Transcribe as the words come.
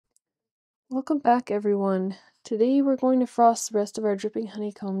Welcome back, everyone. Today we're going to frost the rest of our Dripping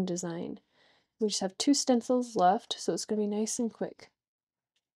Honeycomb design. We just have 2 stencils left, so it's going to be nice and quick.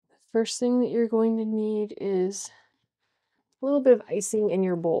 The first thing that you're going to need is a little bit of icing in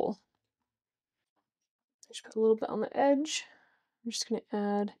your bowl. Just put a little bit on the edge. I'm just going to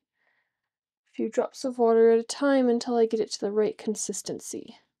add a few drops of water at a time until I get it to the right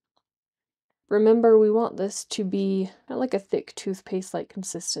consistency. Remember, we want this to be not like a thick toothpaste-like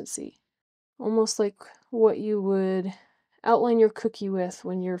consistency. Almost like what you would outline your cookie with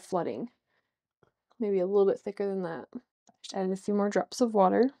when you're flooding. Maybe a little bit thicker than that. Just add a few more drops of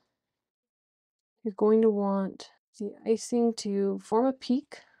water. You're going to want the icing to form a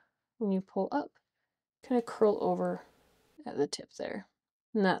peak when you pull up, kind of curl over at the tip there.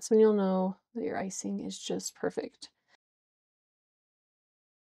 And that's when you'll know that your icing is just perfect.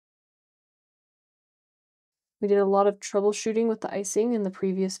 We did a lot of troubleshooting with the icing in the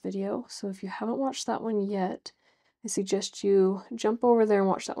previous video, so if you haven't watched that one yet, I suggest you jump over there and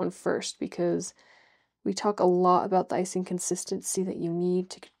watch that one first, because we talk a lot about the icing consistency that you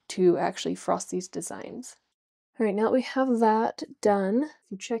need to actually frost these designs. All right, now that we have that done, if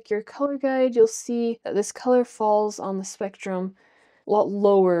you check your color guide, you'll see that this color falls on the spectrum a lot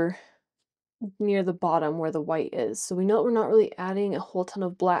lower near the bottom where the white is. So we know we're not really adding a whole ton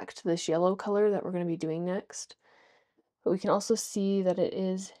of black to this yellow color that we're going to be doing next. But we can also see that it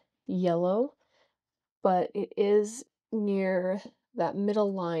is yellow, but it is near that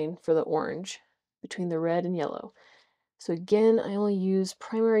middle line for the orange between the red and yellow. So again, I only use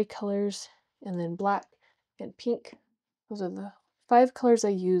primary colors and then black and pink. Those are the 5 colors I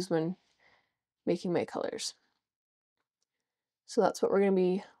use when making my colors. So that's what we're going to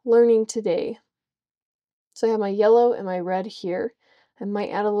be learning today. So I have my yellow and my red here. I might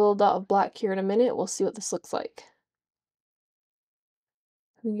add a little dot of black here in a minute. We'll see what this looks like.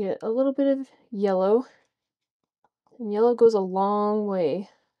 We get a little bit of yellow, and yellow goes a long way.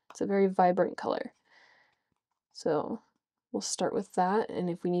 It's a very vibrant color. So we'll start with that, and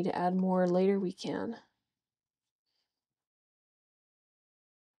if we need to add more later, we can.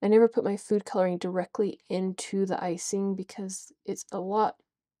 I never put my food coloring directly into the icing because it's a lot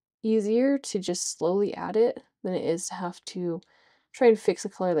easier to just slowly add it than it is to have to try and fix a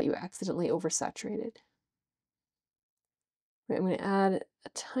color that you accidentally oversaturated. Right, I'm going to add a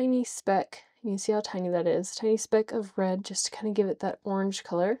tiny speck. You can see how tiny that is. A tiny speck of red just to kind of give it that orange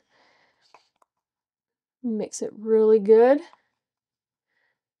color. Mix it really good.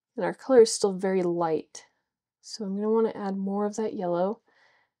 And our color is still very light. So I'm going to want to add more of that yellow,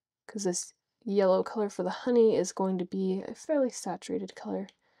 because this yellow color for the honey is going to be a fairly saturated color.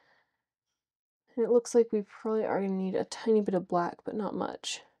 And it looks like we probably are going to need a tiny bit of black, but not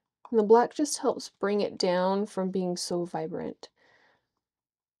much. And the black just helps bring it down from being so vibrant.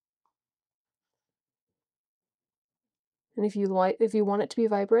 And if you want it to be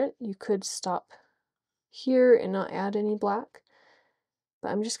vibrant, you could stop here and not add any black. But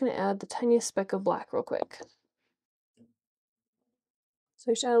I'm just going to add the tiniest speck of black real quick. So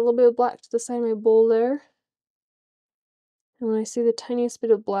I just add a little bit of black to the side of my bowl there. And when I see the tiniest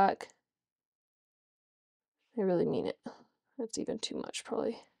bit of black, I really mean it. That's even too much,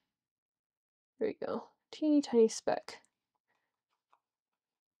 probably. There you go. Teeny tiny speck.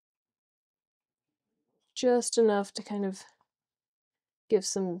 Just enough to kind of give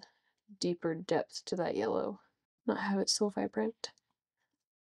some deeper depth to that yellow, not have it so vibrant.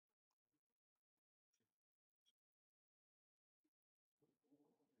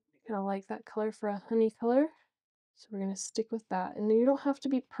 I kind of like that color for a honey color, so we're going to stick with that. And you don't have to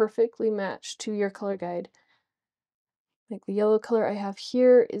be perfectly matched to your color guide. Like the yellow color I have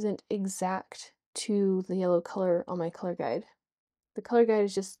here isn't exact to the yellow color on my color guide. The color guide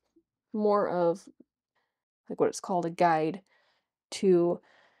is just more of like what it's called, a guide to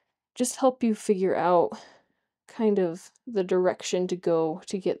just help you figure out kind of the direction to go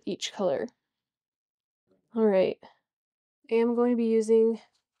to get each color. All right, I am going to be using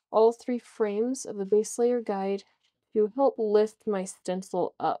all 3 frames of the base layer guide to help lift my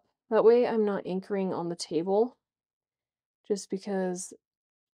stencil up. That way I'm not anchoring on the table, just because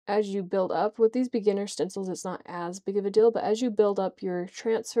as you build up, with these beginner stencils it's not as big of a deal, but as you build up your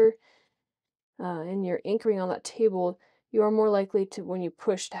transfer and you're anchoring on that table, you are more likely to, when you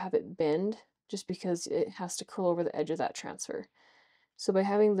push, to have it bend, just because it has to curl over the edge of that transfer. So by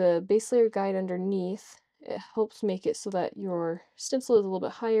having the base layer guide underneath, it helps make it so that your stencil is a little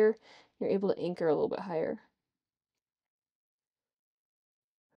bit higher, you're able to anchor a little bit higher.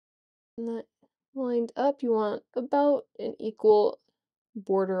 And that lined up, you want about an equal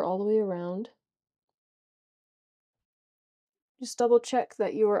border all the way around. Just double check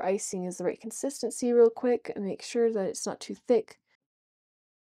that your icing is the right consistency real quick and make sure that it's not too thick.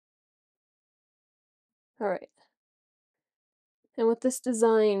 All right. And with this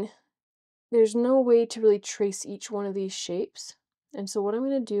design, there's no way to really trace each one of these shapes. And so what I'm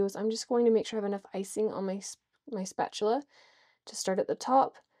going to do is I'm just going to make sure I have enough icing on my spatula to start at the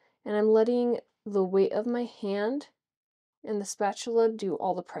top, and I'm letting the weight of my hand and the spatula do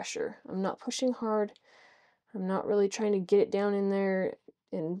all the pressure. I'm not pushing hard. I'm not really trying to get it down in there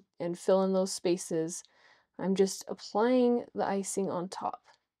and fill in those spaces. I'm just applying the icing on top.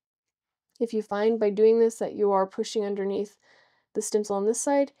 If you find by doing this that you are pushing underneath the stencil on this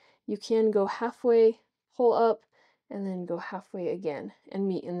side, you can go halfway, pull up, and then go halfway again and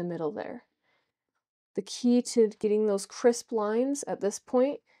meet in the middle there. The key to getting those crisp lines at this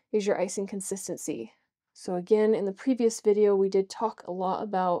point is your icing consistency. So again, in the previous video, we did talk a lot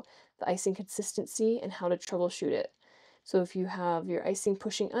about the icing consistency and how to troubleshoot it. So if you have your icing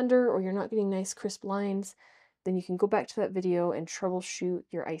pushing under or you're not getting nice crisp lines, then you can go back to that video and troubleshoot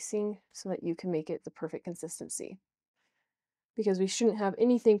your icing so that you can make it the perfect consistency. Because we shouldn't have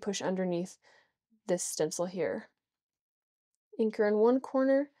anything push underneath this stencil here. Anchor in one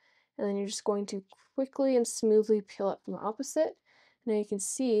corner, and then you're just going to quickly and smoothly peel up from the opposite. Now you can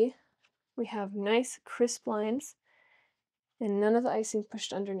see we have nice crisp lines and none of the icing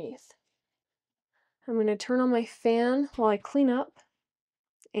pushed underneath. I'm going to turn on my fan while I clean up,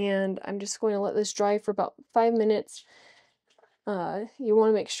 and I'm just going to let this dry for about 5 minutes. You want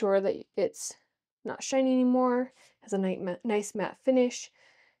to make sure that it's not shiny anymore, has a nice matte finish,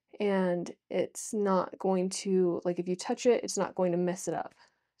 and it's not going to, like if you touch it, it's not going to mess it up.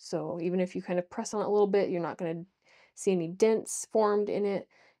 So even if you kind of press on it a little bit, you're not going to see any dents formed in it.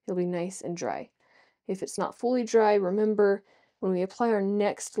 It'll be nice and dry. If it's not fully dry, remember when we apply our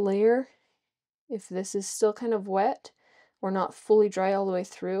next layer, if this is still kind of wet or not fully dry all the way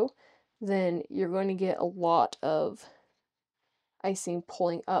through, then you're going to get a lot of icing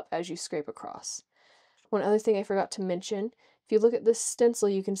pulling up as you scrape across. One other thing I forgot to mention, if you look at this stencil,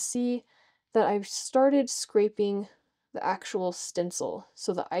 you can see that I've started scraping the actual stencil.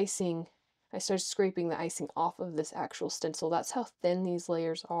 So the icing, I started scraping the icing off of this actual stencil. That's how thin these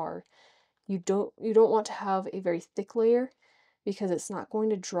layers are. You don't want to have a very thick layer because it's not going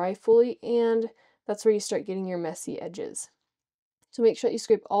to dry fully, and that's where you start getting your messy edges. So make sure that you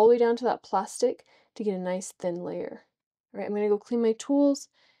scrape all the way down to that plastic to get a nice thin layer. All right, I'm going to go clean my tools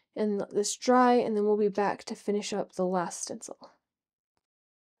and let this dry, and then we'll be back to finish up the last stencil.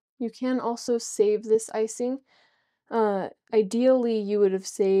 You can also save this icing. Ideally, you would have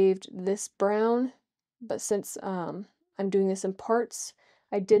saved this brown, but since I'm doing this in parts,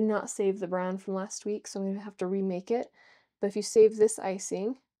 I did not save the brown from last week, so I'm going to have to remake it. But if you save this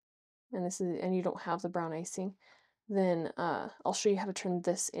icing, and you don't have the brown icing, then I'll show you how to turn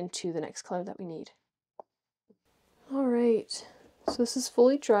this into the next color that we need. All right, so this is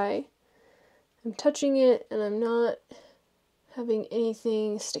fully dry. I'm touching it and I'm not having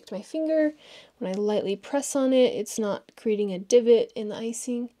anything stick to my finger. When I lightly press on it, it's not creating a divot in the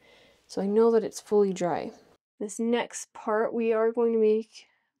icing, so I know that it's fully dry. This next part, we are going to make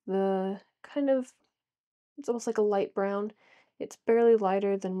the kind of, it's almost like a light brown. It's barely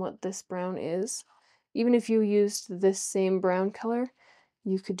lighter than what this brown is. Even if you used this same brown color,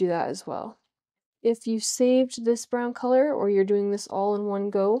 you could do that as well. If you saved this brown color or you're doing this all in one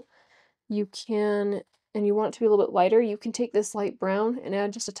go, you can, and you want it to be a little bit lighter, you can take this light brown and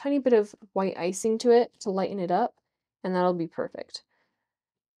add just a tiny bit of white icing to it to lighten it up, and that'll be perfect.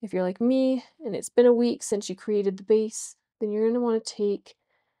 If you're like me and it's been a week since you created the base, then you're going to want to take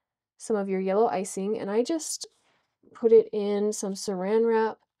some of your yellow icing, and I just put it in some saran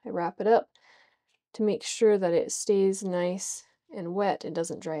wrap. I wrap it up to make sure that it stays nice and wet and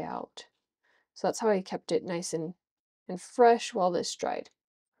doesn't dry out. So that's how I kept it nice and fresh while this dried.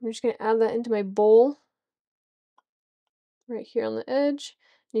 I'm just going to add that into my bowl right here on the edge.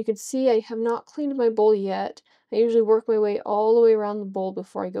 And you can see I have not cleaned my bowl yet. I usually work my way all the way around the bowl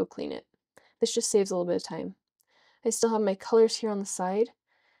before I go clean it. This just saves a little bit of time. I still have my colors here on the side.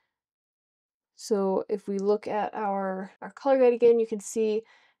 So if we look at our color guide again, you can see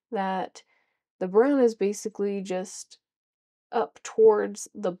that the brown is basically just up towards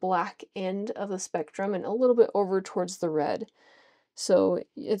the black end of the spectrum and a little bit over towards the red. So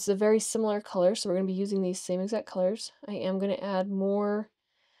it's a very similar color, so we're going to be using these same exact colors. I am going to add more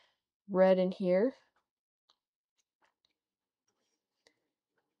red in here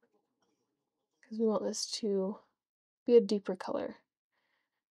because we want this to be a deeper color.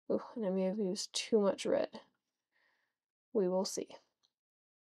 Oh, and I may have used too much red. We will see.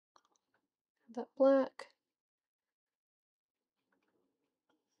 That black.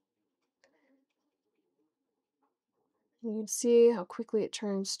 You can see how quickly it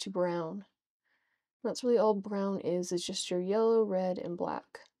turns to brown. That's really all brown is just your yellow, red, and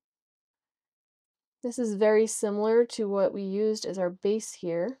black. This is very similar to what we used as our base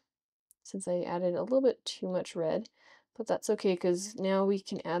here, since I added a little bit too much red, but that's okay because now we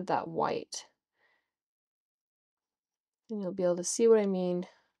can add that white. And you'll be able to see what I mean.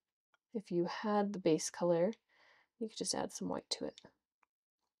 If you had the base color, you could just add some white to it.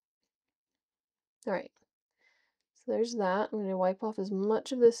 All right, so there's that. I'm going to wipe off as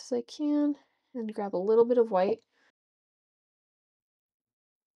much of this as I can and grab a little bit of white.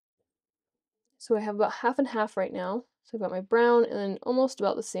 So I have about half and half right now. So I've got my brown and then almost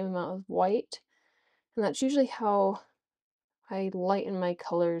about the same amount of white. And that's usually how I lighten my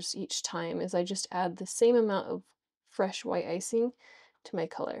colors each time, is I just add the same amount of fresh white icing to my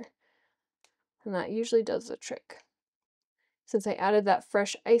color. And that usually does the trick. Since I added that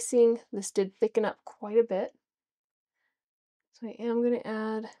fresh icing, this did thicken up quite a bit. So I am going to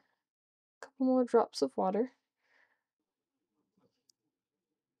add a couple more drops of water.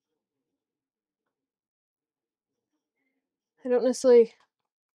 I don't necessarily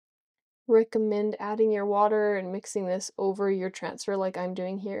recommend adding your water and mixing this over your transfer like I'm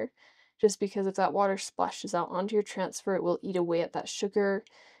doing here, just because if that water splashes out onto your transfer, it will eat away at that sugar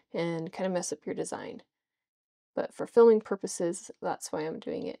and kind of mess up your design. But for filming purposes, that's why I'm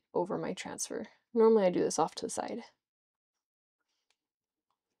doing it over my transfer. Normally I do this off to the side.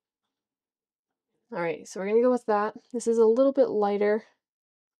 All right, so we're gonna go with that. This is a little bit lighter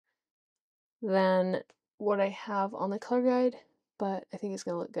than what I have on the color guide, but I think it's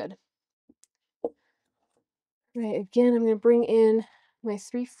gonna look good. Right, again, I'm gonna bring in my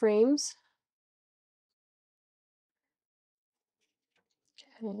 3 frames.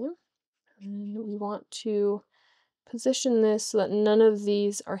 Okay, and we want to position this so that none of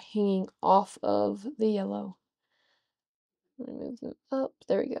these are hanging off of the yellow. I'm gonna move them up,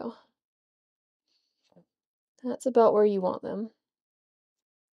 there we go. That's about where you want them.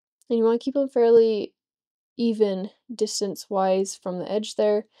 And you want to keep them fairly even distance-wise from the edge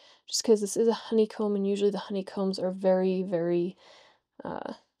there, just because this is a honeycomb, and usually the honeycombs are very, very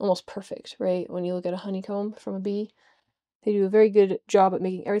almost perfect, right? When you look at a honeycomb from a bee, they do a very good job at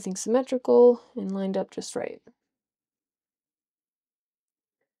making everything symmetrical and lined up just right.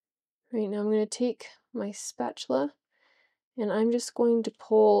 Right, now I'm going to take my spatula and I'm just going to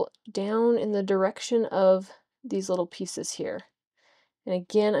pull down in the direction of these little pieces here. And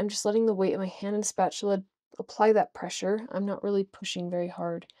again, I'm just letting the weight of my hand and spatula apply that pressure. I'm not really pushing very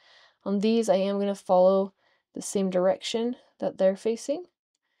hard. On these, I am going to follow the same direction that they're facing,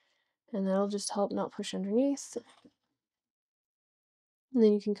 and that'll just help not push underneath. And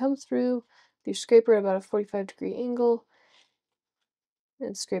then you can come through with your scraper at about a 45-degree angle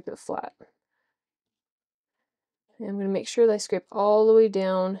and scrape it flat. And I'm going to make sure that I scrape all the way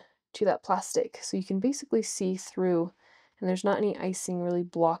down to that plastic so you can basically see through and there's not any icing really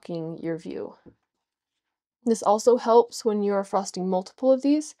blocking your view. This also helps when you are frosting multiple of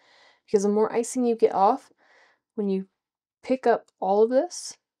these, because the more icing you get off, when you pick up all of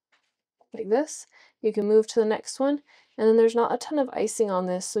this, like this, you can move to the next one, and then there's not a ton of icing on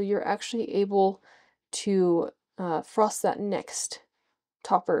this, so you're actually able to frost that next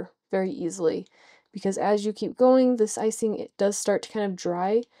topper very easily, because as you keep going, this icing, it does start to kind of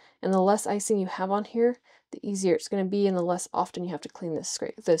dry, and the less icing you have on here, the easier it's going to be, and the less often you have to clean this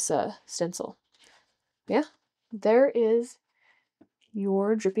stencil. Yeah, there is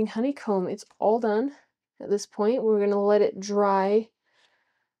your dripping honeycomb. It's all done at this point. We're going to let it dry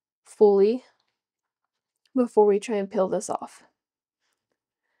fully before we try and peel this off.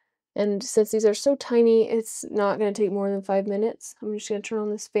 And since these are so tiny, it's not going to take more than 5 minutes. I'm just going to turn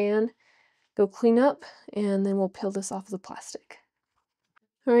on this fan, go clean up, and then we'll peel this off the plastic.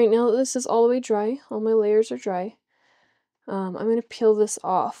 All right, now that this is all the way dry, all my layers are dry, I'm going to peel this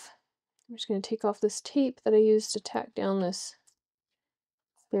off. I'm just going to take off this tape that I used to tack down this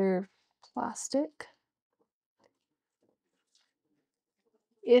clear plastic.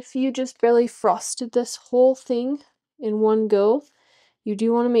 If you just barely frosted this whole thing in one go, you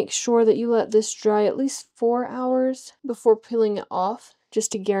do want to make sure that you let this dry at least 4 hours before peeling it off,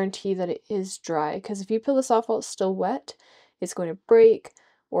 just to guarantee that it is dry. Because if you peel this off while it's still wet, it's going to break,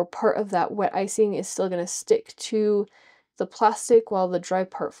 or part of that wet icing is still going to stick to the plastic while the dry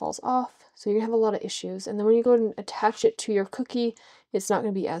part falls off. So you're going to have a lot of issues. And then when you go and attach it to your cookie, it's not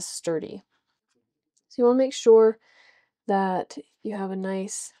going to be as sturdy. So you want to make sure that you have a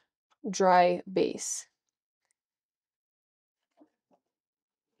nice dry base.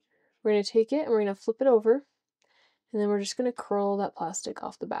 We're going to take it and we're going to flip it over, and then we're just going to curl that plastic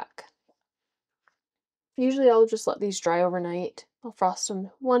off the back. Usually I'll just let these dry overnight. I'll frost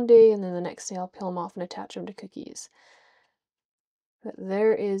them one day and then the next day I'll peel them off and attach them to cookies. But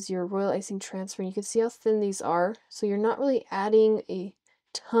there is your royal icing transfer, and you can see how thin these are. So you're not really adding a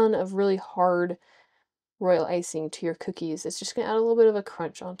ton of really hard royal icing to your cookies. It's just going to add a little bit of a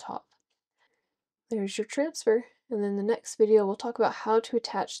crunch on top. There's your transfer. And then the next video, we'll talk about how to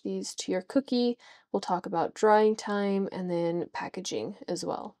attach these to your cookie. We'll talk about drying time and then packaging as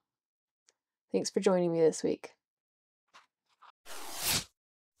well. Thanks for joining me this week.